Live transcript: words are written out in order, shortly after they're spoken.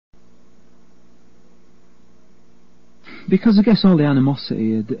because I guess all the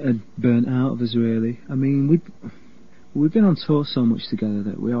animosity had burnt out of us, really. I mean, we've been on tour so much together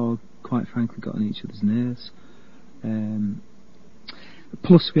that we all, quite frankly, got on each other's nerves.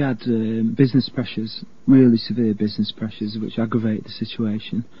 Plus we had business pressures, really severe business pressures, which aggravated the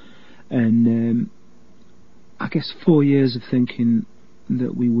situation. And I guess 4 years of thinking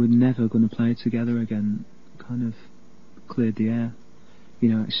that we were never going to play together again kind of cleared the air.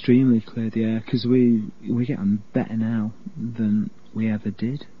 Extremely cleared the air, because we get on better now than we ever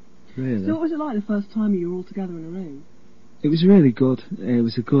did, really. So what was it like the first time you were all together in a room? It was really good. It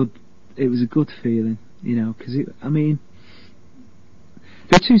was a good feeling, because I mean,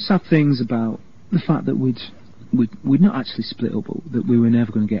 there are two sad things about the fact that we'd not actually split up, but that we were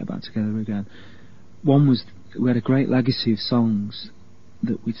never going to get back together again. One was we had a great legacy of songs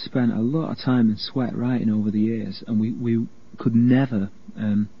that we'd spent a lot of time and sweat writing over the years, and we could never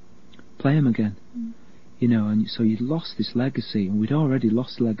play them again. And so you'd lost this legacy, and we'd already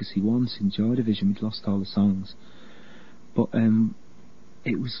lost the legacy once in Joy Division. We'd lost all the songs, but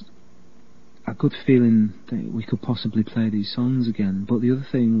it was a good feeling that we could possibly play these songs again. But the other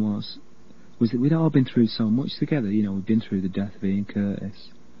thing was that we'd all been through so much together. We'd been through the death of Ian Curtis,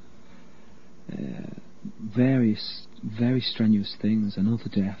 various very strenuous things, another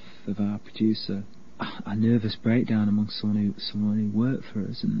death of our producer, a nervous breakdown among someone who worked for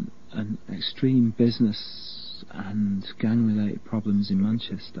us, and extreme business and gang-related problems in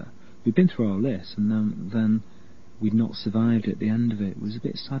Manchester. We'd been through all this, and then we'd not survived at the end of it. It was a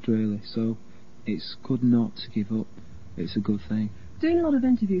bit sad, really. So it's good not to give up. It's a good thing. Doing a lot of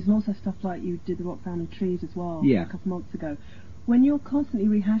interviews, and also stuff like you did the Rock Family Trees as well, yeah, a couple of months ago. When you're constantly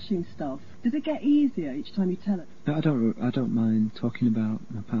rehashing stuff, does it get easier each time you tell it? No, I don't mind talking about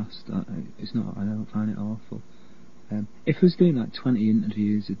my past. I don't find it awful. If I was doing like 20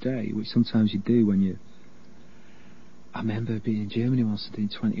 interviews a day, which sometimes you do when you... I remember being in Germany once and doing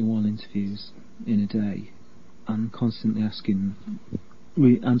 21 interviews in a day, and constantly answering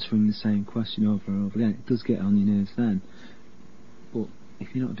the same question over and over again. It does get on your nerves then. But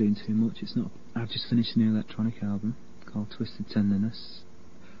if you're not doing too much, it's not... I've just finished a new electronic album called Twisted Tenderness.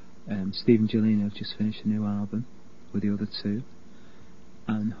 Steve and Gillian have just finished a new album with the other two,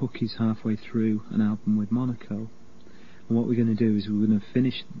 and Hookie's halfway through an album with Monaco. And what we're going to do is we're going to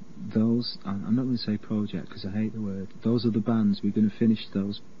finish those. I'm not going to say project because I hate the word. Those are the bands. We're going to finish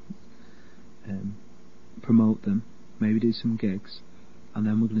those, promote them, maybe do some gigs, and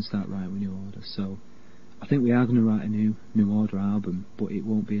then we're going to start writing New Order. So I think we are going to write a New Order album, but it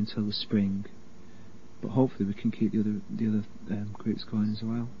won't be until the spring. But hopefully we can keep the other groups going as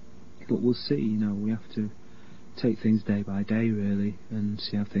well. But we'll see. We have to take things day by day, really, and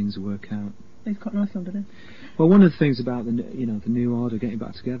see how things work out. It's quite nice, don't it? Well, one of the things about the New Order getting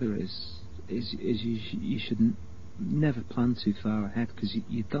back together is you shouldn't never plan too far ahead, because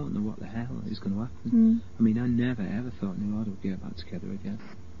you don't know what the hell is going to happen. I mean, I never ever thought New Order would get back together again.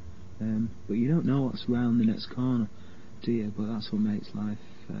 But you don't know what's round the next corner, do you? But that's what makes life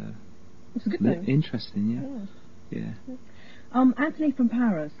it's a good thing. Interesting, yeah. Anthony from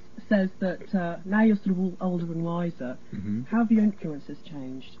Paris says that now you're sort of all older and wiser. How have your influences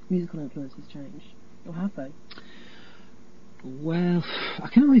changed? Musical influences changed, or have they? Well, I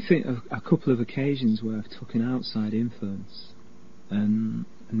can only think of a couple of occasions where I've took an outside influence and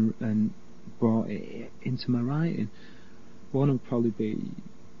brought it into my writing. One would probably be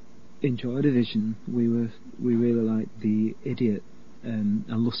in Joy Division. We really liked The Idiot and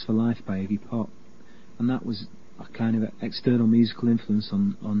Lust for Life by Iggy Pop, and that was a kind of external musical influence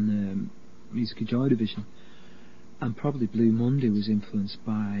on music of Joy Division. And probably Blue Monday was influenced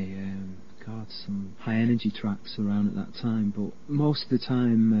by some high energy tracks around at that time. But most of the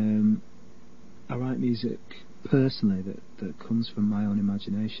time I write music personally that comes from my own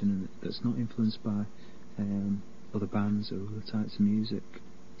imagination, and that's not influenced by other bands or other types of music.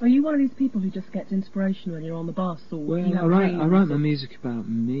 Are you one of these people who just gets inspiration when you're on the bus, or well, you have I write my music about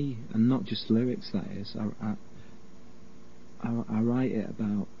me, and not just lyrics. That is, I write it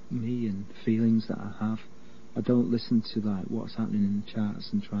about me and feelings that I have. I don't listen to like what's happening in the charts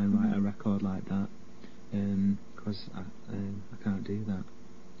and try and write a record like that, because I can't do that.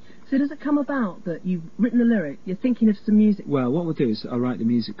 So does it come about that you've written a lyric, you're thinking of some music? Well, what we'll do is I'll write the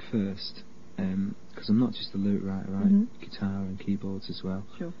music first, because I'm not just a lyric writer, I write guitar and keyboards as well.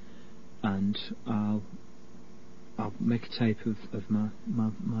 Sure. And I'll make a tape of my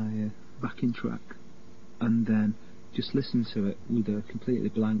backing track, and then just listen to it with a completely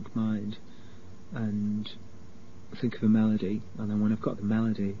blank mind, and think of a melody, and then when I've got the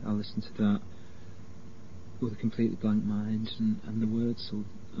melody, I'll listen to that with a completely blank mind, and the words will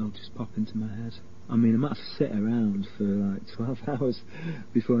it'll just pop into my head. I mean, I might have to sit around for like 12 hours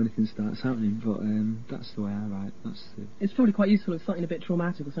before anything starts happening, but that's the way I write. It's probably quite useful if something a bit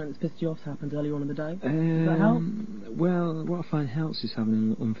traumatic or something that's pissed you off happened earlier on in the day. Does that help? Well, what I find helps is having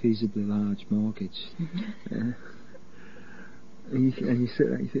an unfeasibly large mortgage. And you sit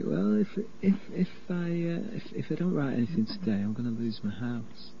there and you think, well, if I don't write anything today, I'm going to lose my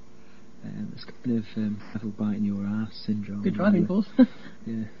house. It's kind of devil biting your ass syndrome. Good driving force.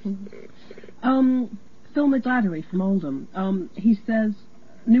 Yeah. Phil McGladdery from Oldham, he says,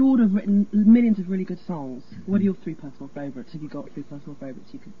 New Order have written millions of really good songs. What are your 3 personal favourites? Have you got 3 personal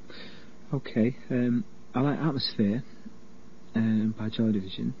favourites you could... Okay, I like Atmosphere by Joy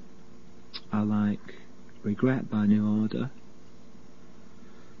Division. I like Regret by New Order.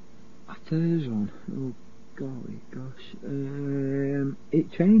 A third one, oh golly gosh, it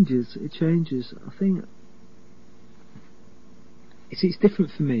changes. I think it's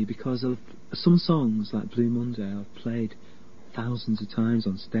different for me because of some songs like Blue Monday I've played thousands of times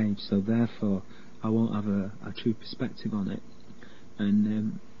on stage, so therefore I won't have a true perspective on it,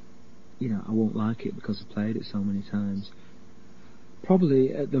 and I won't like it because I've played it so many times.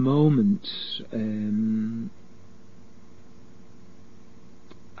 Probably at the moment,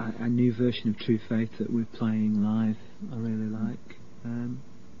 a new version of True Faith that we're playing live I really like.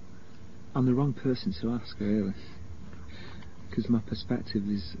 I'm the wrong person to ask, really, because my perspective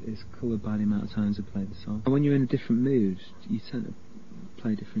is coloured by the amount of times I play the song. And when you're in a different mood, you tend to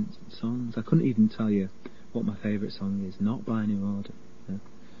play different songs. I couldn't even tell you what my favourite song is, not by New Order. Yeah.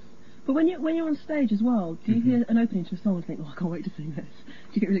 But when you're on stage as well, do you hear an opening to a song and think, oh, I can't wait to sing this?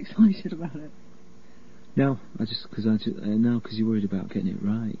 Do you get really excited about it? No, because you're worried about getting it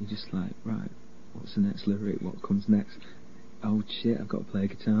right. You're just like, right, what's the next lyric? What comes next? Oh shit, I've got to play a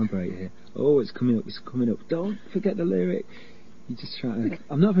guitar break here. Oh, it's coming up. Don't forget the lyric. You just try to...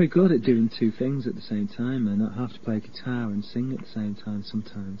 I'm not very good at doing 2 things at the same time, and I have to play guitar and sing at the same time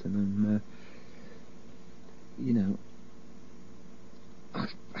sometimes, and then,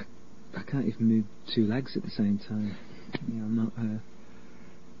 I can't even move 2 legs at the same time. I'm not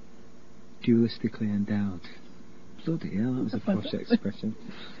dualistically endowed. Bloody hell, that was a posh expression.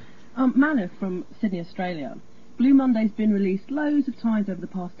 Manif from Sydney, Australia. Blue Monday's been released loads of times over the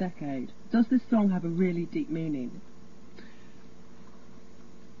past decade. Does this song have a really deep meaning?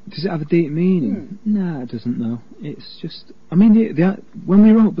 Does it have a deep meaning? No, it doesn't, no. It's just... I mean, when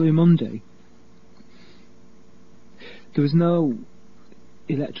we wrote Blue Monday, there was no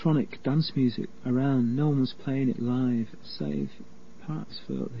electronic dance music around. No one was playing it live, save perhaps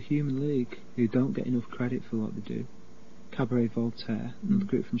for the Human League, who don't get enough credit for what they do. Cabaret Voltaire, another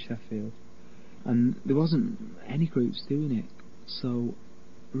group from Sheffield. And there wasn't any groups doing it. So,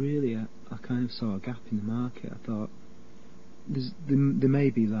 really, I kind of saw a gap in the market. I thought, there may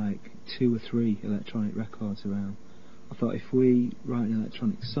be like 2 or 3 electronic records around. I thought, if we write an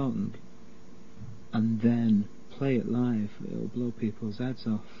electronic song and then play it live, it'll blow people's heads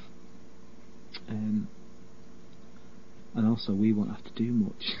off. And also, we won't have to do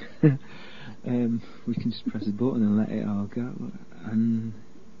much. We can just press a button and let it all go. And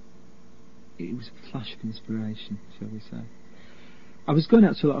it was a flash of inspiration, shall we say. I was going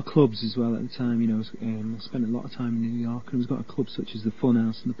out to a lot of clubs as well at the time. I spent a lot of time in New York, and I was going to clubs such as the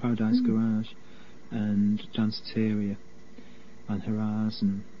Funhouse and the Paradise Garage, and Danceteria, and Haraz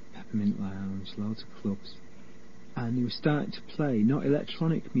and Peppermint Lounge, loads of clubs. And they were starting to play not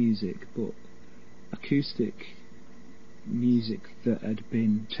electronic music, but acoustic music that had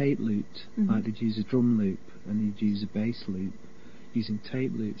been tape looped. Like they'd use a drum loop and they'd use a bass loop using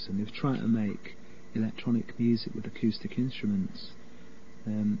tape loops, and they were trying to make electronic music with acoustic instruments,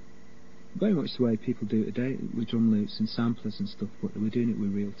 very much the way people do it today with drum loops and samplers and stuff, but they were doing it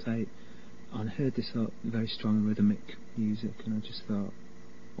with real tape. And I heard this very strong rhythmic music, and I just thought,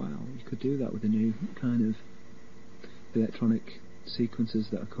 wow, you could do that with the new kind of electronic sequences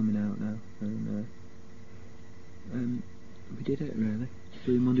that are coming out now. And we did it, really.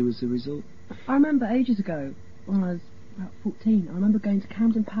 Blue Monday was the result. I remember ages ago, when I was about 14, I remember going to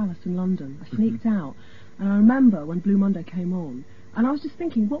Camden Palace in London. I sneaked out, and I remember when Blue Monday came on, and I was just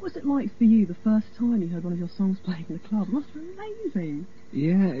thinking, what was it like for you the first time you heard one of your songs played in the club? It must have been amazing.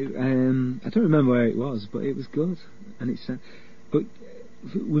 Yeah, I don't remember where it was, but it was good. And it's but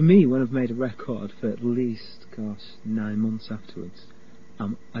with me, when I've made a record for at least, 9 months afterwards,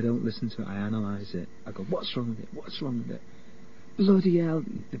 I don't listen to it, I analyse it. I go, what's wrong with it? What's wrong with it? Bloody hell,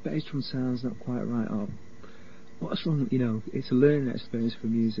 the bass drum sound's not quite right. Or what's wrong? It's a learning experience for a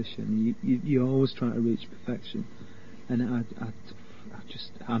musician. You always try to reach perfection, and I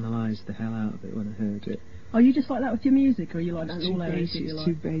just analysed the hell out of it when I heard it. Are you just like that with your music, or are you like that It's in too all areas that basic. you It's like?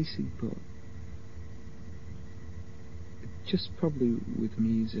 too basic, but just probably with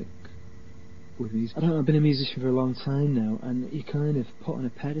music. I don't know, I've been a musician for a long time now, and you're kind of put on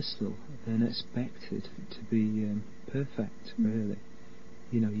a pedestal and expected to be perfect, really.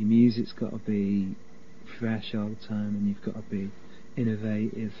 You know, your music's got to be fresh all the time, and you've got to be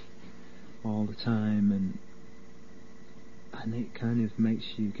innovative all the time, and it kind of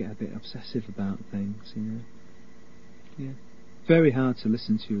makes you get a bit obsessive about things, you know. Yeah. Very hard to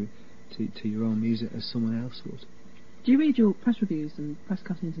listen to your own music as someone else would. Do you read your press reviews and press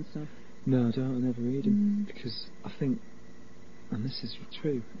cuttings and stuff? No, I don't. I never read them because I think, and this is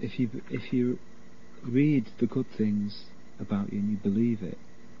true, if you read the good things about you and you believe it,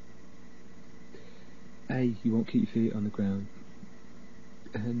 A, you won't keep your feet on the ground,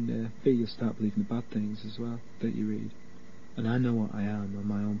 and B, you'll start believing the bad things as well that you read. And I know what I am. I'm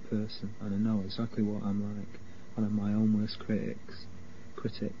my own person, and I know exactly what I'm like, and I'm my own worst critic.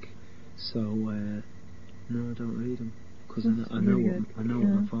 So no, I don't read them because I know what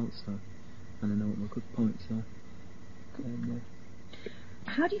my faults are, and I know what my good points are. And,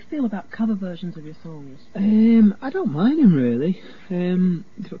 how do you feel about cover versions of your songs? I don't mind them really.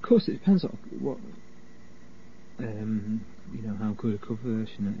 Of course, it depends on what you know, how good a cover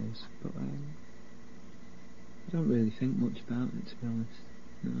version it is. But I don't really think much about it, to be honest.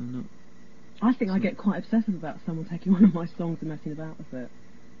 No, I'm not. I think I get quite obsessive about someone taking one of my songs and messing about with it.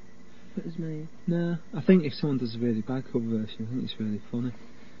 But it's me. No, I think if someone does a really bad cover version, I think it's really funny.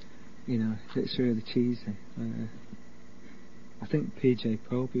 You know, it's really cheesy. I think PJ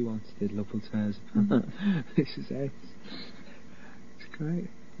Proby once did Love Will Tear Us Apart. This is ace. It's great.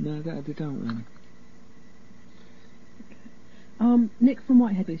 No, they don't really. Nick from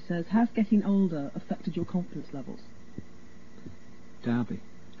Whiteheadley says, has getting older affected your confidence levels? Darby.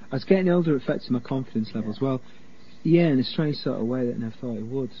 As getting older affected my confidence levels. Yeah. Well, yeah, in a strange sort of way that I never thought it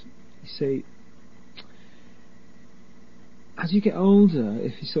would. You see, as you get older,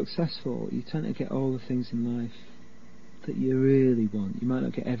 if you're successful, you tend to get all the things in life that you really want. You might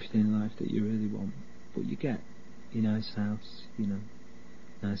not get everything in life that you really want, but you get your nice house, you know,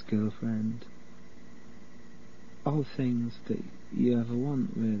 nice girlfriend, all the things that you ever want,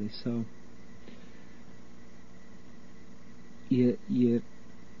 really. So you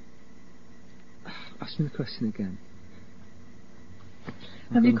ask me the question again.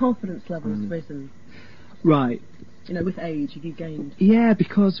 Have your confidence levels risen? Right. You know, with age, have you gained? Yeah,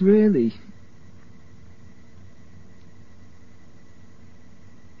 because really,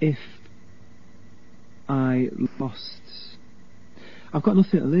 if I lost, I've got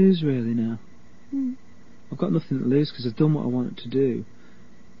nothing to lose really now. I've got nothing to lose because I've done what I wanted to do.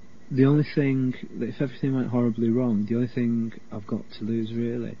 The only thing, that if everything went horribly wrong, the only thing I've got to lose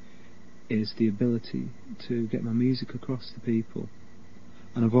really is the ability to get my music across to people.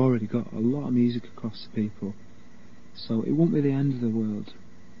 And I've already got a lot of music across to people, so it won't be the end of the world,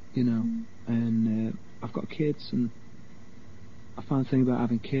 you know. And I've got kids, and I find the thing about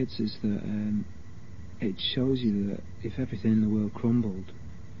having kids is that it shows you that if everything in the world crumbled,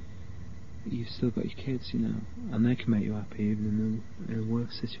 you've still got your kids, you know, and they can make you happy even in a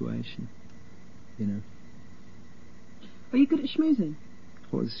worse situation, you know. Are you good at schmoozing?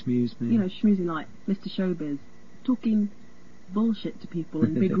 What does schmooze mean? You know, schmoozing like Mr. Showbiz, talking bullshit to people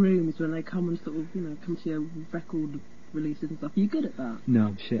in big rooms when they come and sort of, you know, come to your record releases and stuff. Are you good at that? No,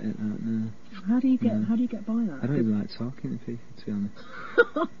 I'm shit at that, no. How do you get by that? I don't even like talking to people, to be honest.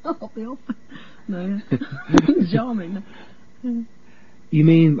 I'll be off. No, charming. You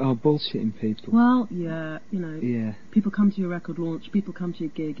mean bullshitting people? Well, yeah, you know. Yeah. People come to your record launch, people come to your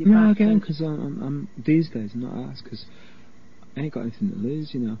gig. No, again, because I'm these days I'm not asked because I ain't got anything to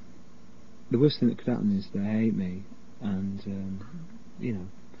lose, you know. The worst thing that could happen is they hate me, and you know,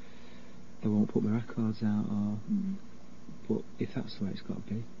 they won't put my records out. Or, but if that's the way it's got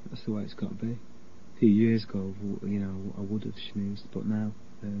to be, that's the way it's got to be. A few years ago, you know, I would have schmoozed, but now,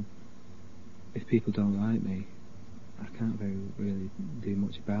 if people don't like me, I can't really do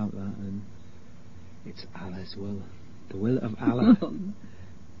much about that, and it's Allah's will, the will of Allah,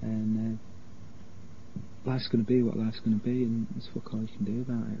 and life's going to be what life's going to be, and that's what all you can do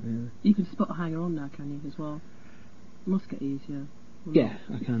about it, really. You can spot a hanger on now, can you, as well? It must get easier. Yeah,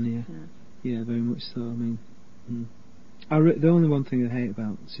 I can, yeah, very much so. I mean, the only one thing I hate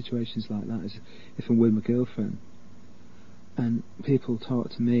about situations like that is if I'm with my girlfriend, and people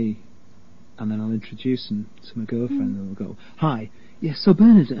talk to me, and then I'll introduce them to my girlfriend, and they'll go, "Hi, yes, so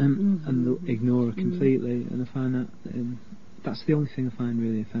Bernard," and they'll ignore her completely, and I find that that's the only thing I find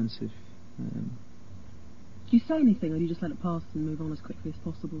really offensive. Do you say anything, or do you just let it pass and move on as quickly as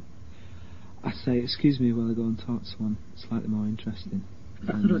possible? I say, excuse me while I go and talk to someone slightly more interesting.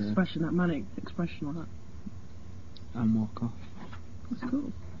 That sort of expression, that manic expression like that. And walk off. That's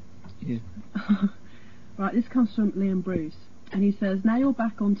cool. Yeah. Right, this comes from Liam Bruce, and he says, now you're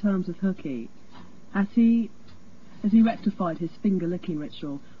back on terms with Hooky. Has he rectified his finger licking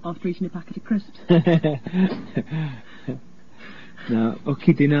ritual after eating a packet of crisps? Now,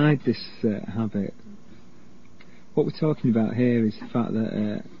 Hooky denied this habit. What we're talking about here is the fact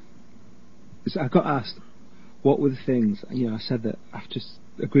that I got asked what were the things. I said that after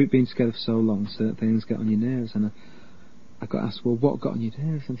a group being together for so long, certain things get on your nerves, and I got asked, well, what got on your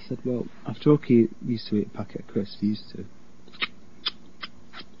nerves? And I said, well, after Hooky used to eat a packet of crisps, he used to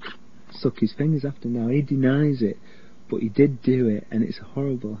suck his fingers after. Now he denies it, but he did do it, and it's a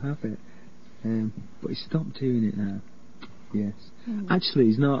horrible habit. But he stopped doing it now. Yes. Actually,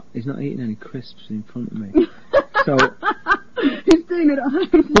 he's not eating any crisps in front of me. So he's doing it at home.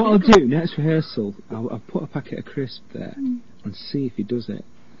 What I'll do next rehearsal, I'll put a packet of crisps there and see if he does it.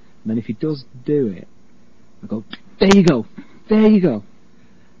 And then if he does do it, I go, there you go.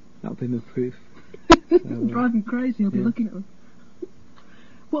 That'll be my proof. So, drive him crazy. I'll be looking at him.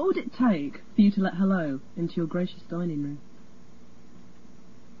 What would it take for you to let Hello into your gracious dining room?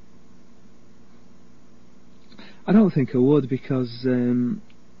 I don't think I would, because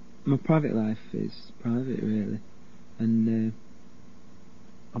my private life is private, really, and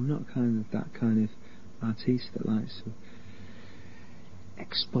I'm not that kind of artiste that likes to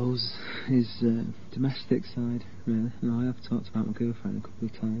expose his domestic side, really. I have talked about my girlfriend a couple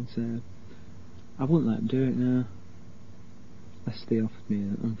of times. I wouldn't let him do it now, unless they offered me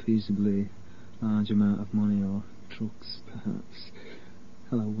an unfeasibly large amount of money or drugs, perhaps.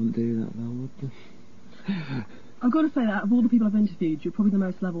 Hello wouldn't do that, though, would they? I've got to say that out of all the people I've interviewed, you're probably the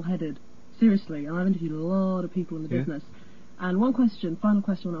most level-headed. Seriously, and I've interviewed a lot of people in the business. And final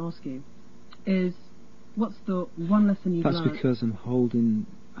question I want to ask you is, what's the one lesson you've learned? That's because I'm holding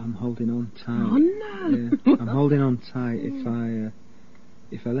on tight. Oh no! Yeah, I'm holding on tight.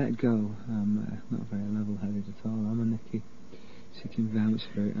 If I let go, I'm not very level-headed at all. I'm a Nicky. She can vouch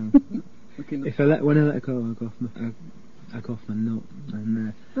for it. When I let go, I go off my nut.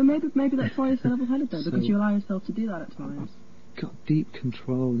 And but maybe that's why you're so level-headed though, because you allow yourself to do that at times. I've got deep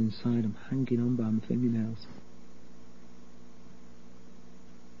control inside. I'm hanging on by my fingernails.